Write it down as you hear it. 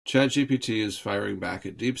ChatGPT is firing back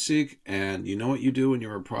at DeepSeek, and you know what you do when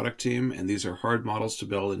you're a product team, and these are hard models to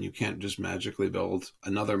build, and you can't just magically build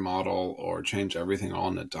another model or change everything all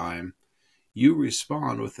in a dime. You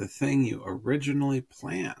respond with the thing you originally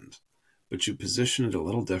planned, but you position it a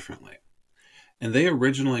little differently. And they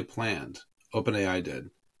originally planned, OpenAI did,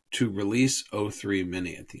 to release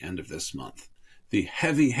o3-mini at the end of this month. The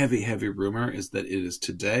heavy rumor is that it is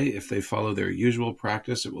today. If they follow their usual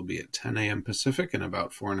practice, it will be at 10 a.m. Pacific in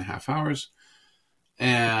about 4.5 hours.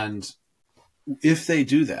 And if they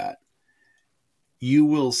do that, you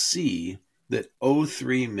will see that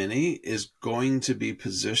o3-mini is going to be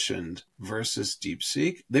positioned versus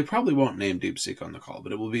DeepSeek. They probably won't name DeepSeek on the call,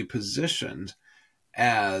 but it will be positioned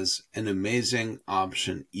as an amazing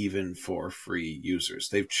option even for free users.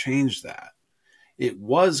 They've changed that. It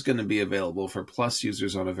was going to be available for Plus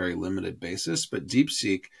users on a very limited basis, but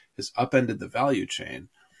DeepSeek has upended the value chain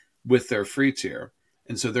with their free tier.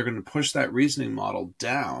 And so they're going to push that reasoning model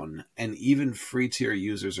down, and even free tier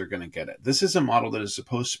users are going to get it. This is a model that is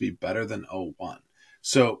supposed to be better than o1.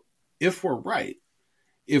 So if we're right,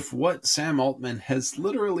 if what Sam Altman has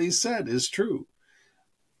literally said is true,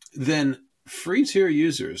 then free tier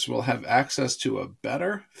users will have access to a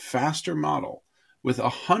better, faster model with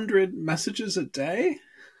 100 messages a day,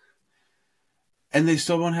 and they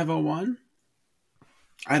still won't have o1?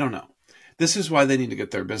 I don't know. This is why they need to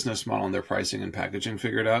get their business model and their pricing and packaging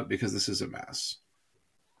figured out, because this is a mess.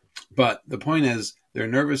 But the point is, they're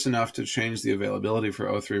nervous enough to change the availability for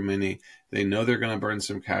o3-mini. They know they're going to burn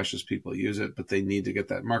some cash as people use it, but they need to get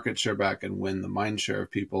that market share back and win the mind share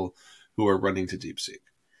of people who are running to DeepSeek.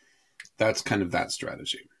 That's kind of that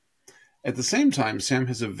strategy. At the same time, Sam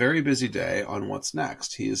has a very busy day on what's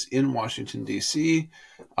next. He is in Washington, D.C.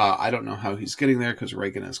 I don't know how he's getting there because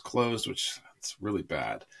Reagan is closed, which is really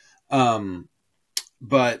bad.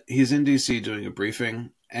 But he's in D.C. doing a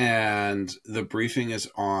briefing, and the briefing is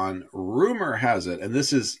on, rumor has it, and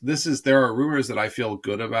there are rumors that I feel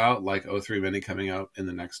good about, like o3-mini coming out in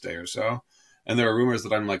the next day or so. And there are rumors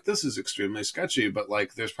that I'm like, this is extremely sketchy, but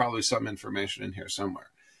like there's probably some information in here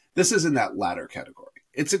somewhere. This is in that latter category.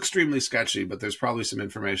 It's extremely sketchy, but there's probably some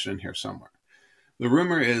information in here somewhere. The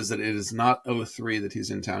rumor is that it is not o3 that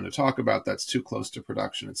he's in town to talk about. That's too close to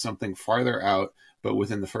production. It's something farther out, but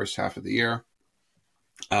within the first half of the year.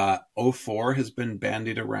 o4 has been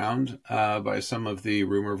bandied around by some of the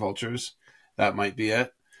rumor vultures. That might be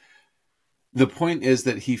it. The point is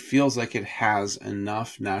that he feels like it has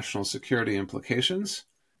enough national security implications,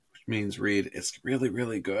 which means, Reed, it's really,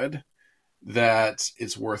 really good, that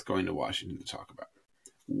it's worth going to Washington to talk about.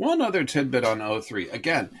 One other tidbit on o3.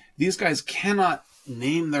 Again, these guys cannot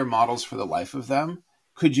name their models for the life of them.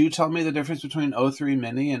 Could you tell me the difference between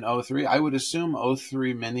o3-mini and o3? I would assume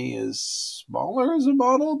o3-mini is smaller as a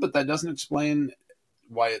model, but that doesn't explain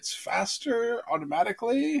why it's faster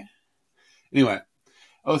automatically. Anyway,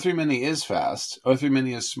 o3-mini is fast.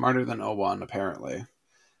 o3-mini is smarter than o1, apparently.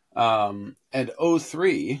 And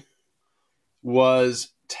o3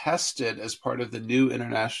 was tested as part of the new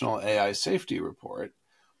International AI Safety Report,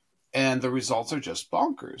 and the results are just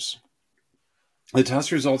bonkers. The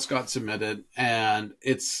test results got submitted, and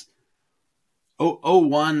it's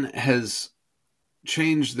o1 has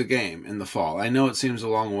changed the game in the fall. I know it seems a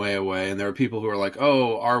long way away, and there are people who are like,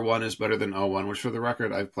 oh, R1 is better than o1, which for the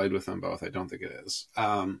record, I've played with them both. I don't think it is.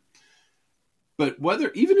 But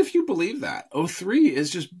even if you believe that, o3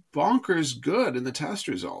 is just bonkers good in the test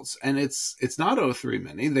results. And it's not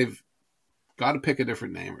o3-mini. They've got to pick a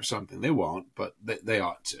different name or something. They won't, but they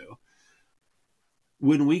ought to.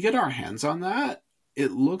 When we get our hands on that,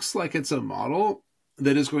 it looks like it's a model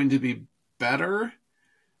that is going to be better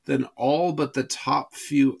than all but the top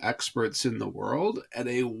few experts in the world at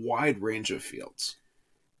a wide range of fields.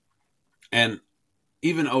 And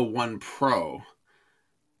even o1 Pro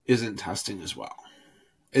isn't testing as well.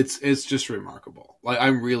 It's just remarkable. Like,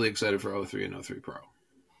 I'm really excited for o3 and o3 Pro.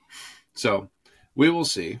 So we will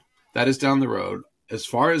see. That is down the road. As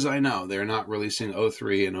far as I know, they're not releasing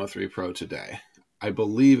o3 and o3 Pro today. I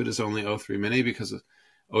believe it is only o3-mini because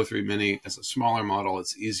o3-mini is a smaller model.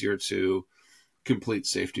 It's easier to complete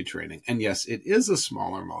safety training. And yes, it is a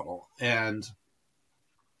smaller model. And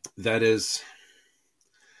that is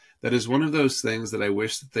one of those things that I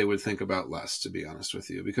wish that they would think about less, to be honest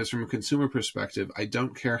with you. Because from a consumer perspective, I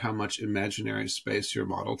don't care how much imaginary space your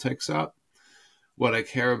model takes up. What I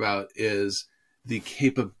care about is the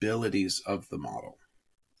capabilities of the model.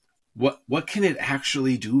 What can it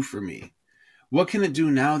actually do for me? What can it do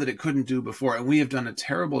now that it couldn't do before? And we have done a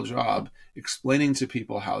terrible job explaining to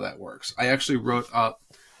people how that works. I actually wrote up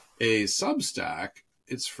a Substack,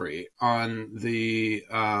 it's free, on the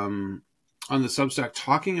on the Substack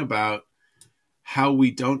talking about how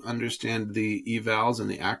we don't understand the evals and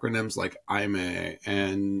the acronyms like IMA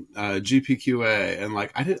and GPQA. And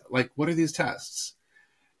like, what are these tests?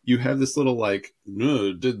 You have this little like,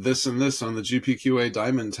 no, did this and this on the GPQA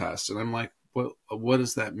diamond test. And I'm like, what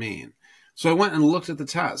does that mean? So I went and looked at the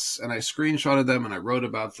tests and I screenshotted them and I wrote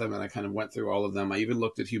about them and I kind of went through all of them. I even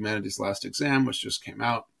looked at Humanity's Last Exam, which just came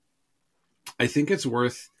out. I think it's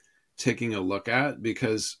worth taking a look at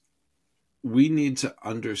because we need to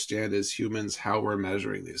understand as humans how we're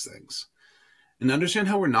measuring these things and understand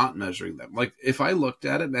how we're not measuring them. Like if I looked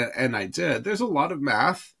at it, and I did, there's a lot of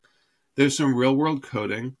math. There's some real world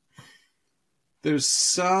coding. There's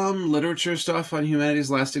some literature stuff on Humanity's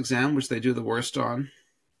Last Exam, which they do the worst on.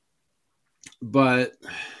 But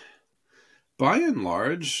by and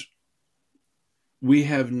large, we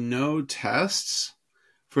have no tests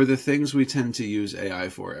for the things we tend to use AI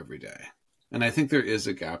for every day. And I think there is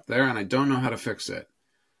a gap there, and I don't know how to fix it.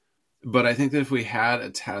 But I think that if we had a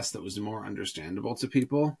test that was more understandable to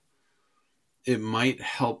people, it might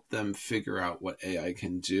help them figure out what AI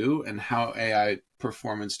can do and how AI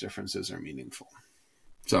performance differences are meaningful.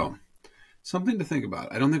 So, something to think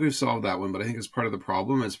about. I don't think we've solved that one, but I think it's part of the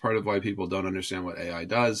problem. It's part of why people don't understand what AI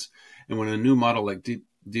does. And when a new model like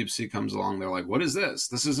DeepSeek comes along, they're like, what is this?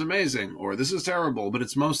 This is amazing, or this is terrible. But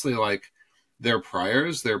it's mostly like their prior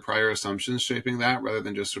assumptions shaping that rather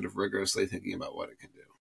than just sort of rigorously thinking about what it can do.